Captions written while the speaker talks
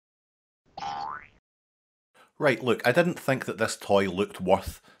Right, look, I didn't think that this toy looked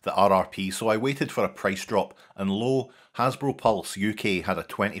worth the RRP, so I waited for a price drop, and lo, Hasbro Pulse UK had a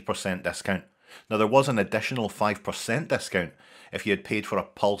 20% discount. Now there was an additional 5% discount if you had paid for a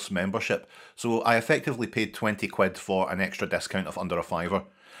Pulse membership, so I effectively paid 20 quid for an extra discount of under a fiver.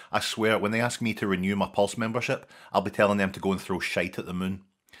 I swear, when they ask me to renew my Pulse membership, I'll be telling them to go and throw shite at the moon.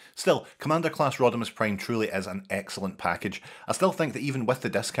 Still, Commander Class Rodimus Prime truly is an excellent package. I still think that even with the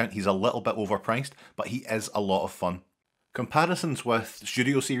discount he's a little bit overpriced, but he is a lot of fun. Comparisons with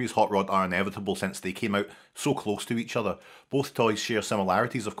Studio Series Hot Rod are inevitable since they came out so close to each other. Both toys share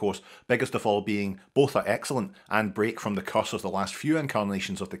similarities of course, biggest of all being both are excellent and break from the curse of the last few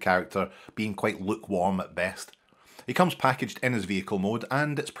incarnations of the character being quite lukewarm at best. He comes packaged in his vehicle mode,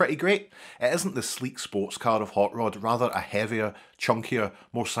 and it's pretty great. It isn't the sleek sports car of Hot Rod, rather a heavier, chunkier,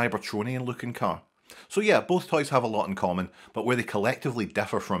 more Cybertronian looking car. So yeah, both toys have a lot in common, but where they collectively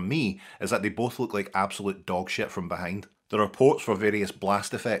differ from me is that they both look like absolute dog shit from behind. There are ports for various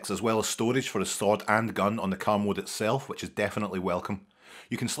blast effects, as well as storage for his sword and gun on the car mode itself, which is definitely welcome.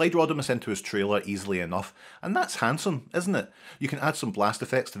 You can slide Rodimus into his trailer easily enough, and that's handsome, isn't it? You can add some blast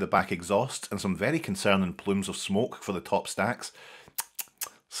effects to the back exhausts, and some very concerning plumes of smoke for the top stacks.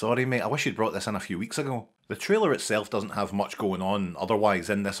 Sorry mate, I wish you'd brought this in a few weeks ago. The trailer itself doesn't have much going on otherwise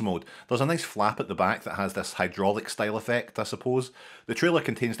in this mode. There's a nice flap at the back that has this hydraulic style effect, I suppose. The trailer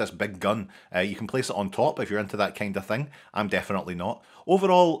contains this big gun. You can place it on top if you're into that kind of thing. I'm definitely not.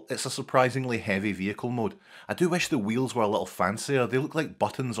 Overall, it's a surprisingly heavy vehicle mode. I do wish the wheels were a little fancier. They look like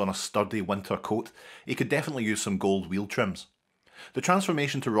buttons on a sturdy winter coat. You could definitely use some gold wheel trims. The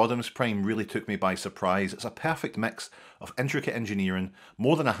transformation to Rodimus Prime really took me by surprise. It's a perfect mix of intricate engineering,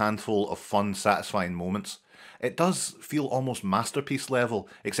 more than a handful of fun, satisfying moments. It does feel almost masterpiece level,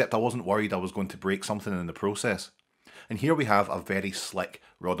 except I wasn't worried I was going to break something in the process. And here we have a very slick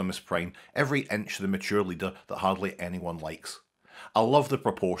Rodimus Prime, every inch the mature leader that hardly anyone likes. I love the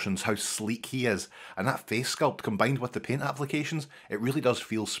proportions, how sleek he is, and that face sculpt combined with the paint applications, it really does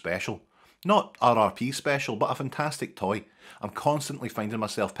feel special. Not RRP special, but a fantastic toy. I'm constantly finding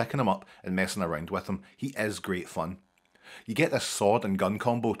myself picking him up and messing around with him. He is great fun. You get this sword and gun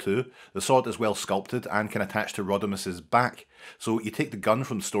combo too. The sword is well sculpted and can attach to Rodimus's back. So you take the gun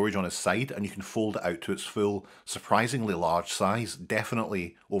from the storage on his side and you can fold it out to its full, surprisingly large size,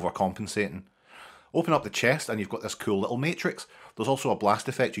 definitely overcompensating. Open up the chest and you've got this cool little matrix. There's also a blast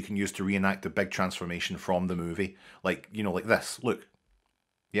effect you can use to reenact the big transformation from the movie. Like, you know, like this. Look.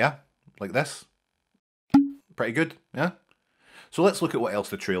 Yeah? Like this. Pretty good, yeah? So let's look at what else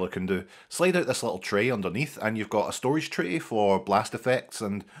the trailer can do. Slide out this little tray underneath and you've got a storage tray for blast effects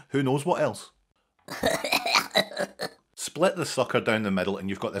and who knows what else. Split the sucker down the middle and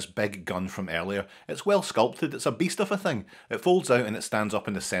you've got this big gun from earlier. It's well sculpted, it's a beast of a thing. It folds out and it stands up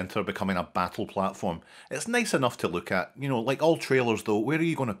in the centre, becoming a battle platform. It's nice enough to look at. You know, like all trailers though, where are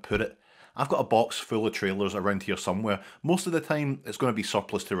you going to put it? I've got a box full of trailers around here somewhere. Most of the time it's going to be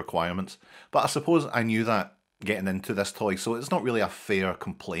surplus to requirements. But I suppose I knew that getting into this toy, so it's not really a fair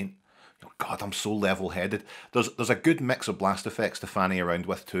complaint. Oh God, I'm so level-headed. There's a good mix of blast effects to fanny around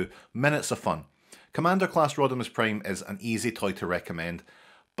with too. Minutes of fun. Commander Class Rodimus Prime is an easy toy to recommend,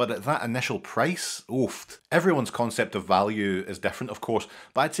 but at that initial price, oof. Everyone's concept of value is different of course,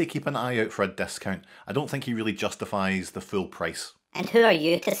 but I'd say keep an eye out for a discount. I don't think he really justifies the full price. And who are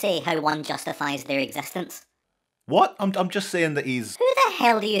you to say how one justifies their existence? What? I'm just saying that he's... Who the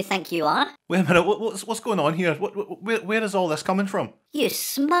hell do you think you are? Wait a minute, what's going on here? Where is all this coming from? You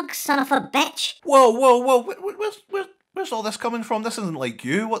smug son of a bitch! Whoa, where's all this coming from? This isn't like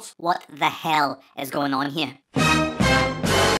you, what's... What the hell is going on here?